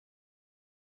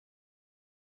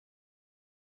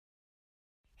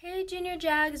Hey Junior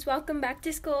Jags, welcome back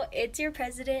to school. It's your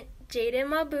president, Jaden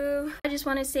Mabu. I just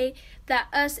want to say that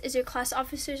us as your class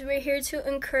officers, we're here to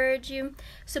encourage you,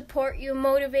 support you,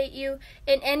 motivate you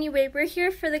in any way. We're here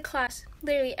for the class.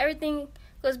 Literally, everything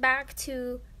goes back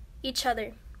to each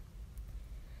other.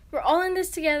 We're all in this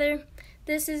together.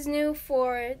 This is new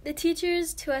for the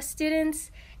teachers, to us students,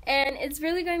 and it's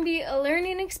really going to be a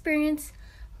learning experience.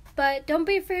 But don't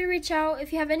be afraid to reach out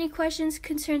if you have any questions,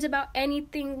 concerns about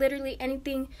anything, literally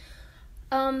anything.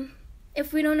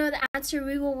 If we don't know the answer,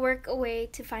 we will work a way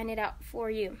to find it out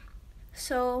for you.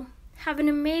 So have an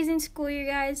amazing school year,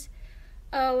 guys.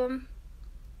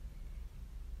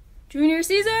 Junior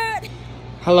season!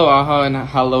 Hello, AHA, and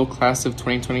hello, class of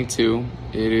 2022.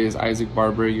 It is Isaac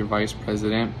Barber, your vice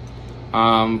president.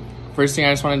 First thing,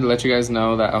 I just wanted to let you guys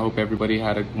know that I hope everybody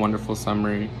had a wonderful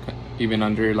summer, even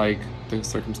under the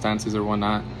circumstances or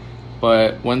whatnot.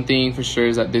 But one thing for sure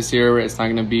is that this year it's not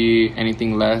going to be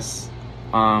anything less.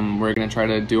 We're going to try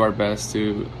to do our best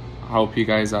to help you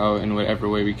guys out in whatever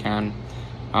way we can.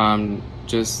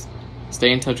 Just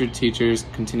stay in touch with teachers,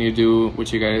 continue to do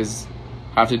what you guys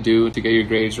have to do to get your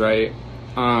grades right.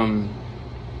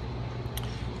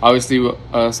 Obviously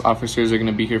us officers are going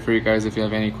to be here for you guys if you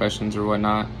have any questions or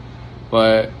whatnot.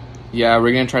 But yeah,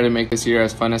 we're going to try to make this year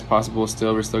as fun as possible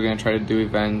still. We're still going to try to do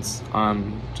events,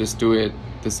 just do it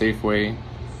the safe way.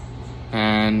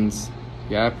 And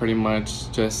yeah, pretty much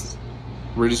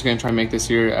we're just going to try to make this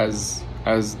year as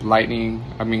light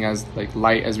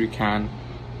as we can,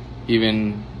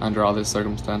 even under all the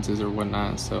circumstances or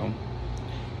whatnot. So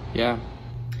yeah.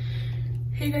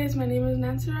 Hey guys, my name is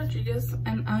Nancy Rodriguez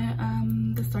and I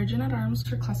am the Sergeant at Arms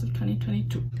for class of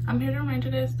 2022. I'm here to remind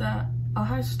you guys that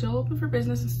AHA is still open for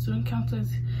business and student council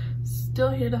is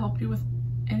still here to help you with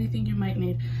anything you might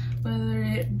need, whether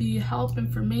it be help,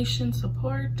 information,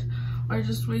 support, or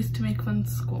just ways to make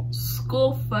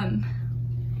school fun.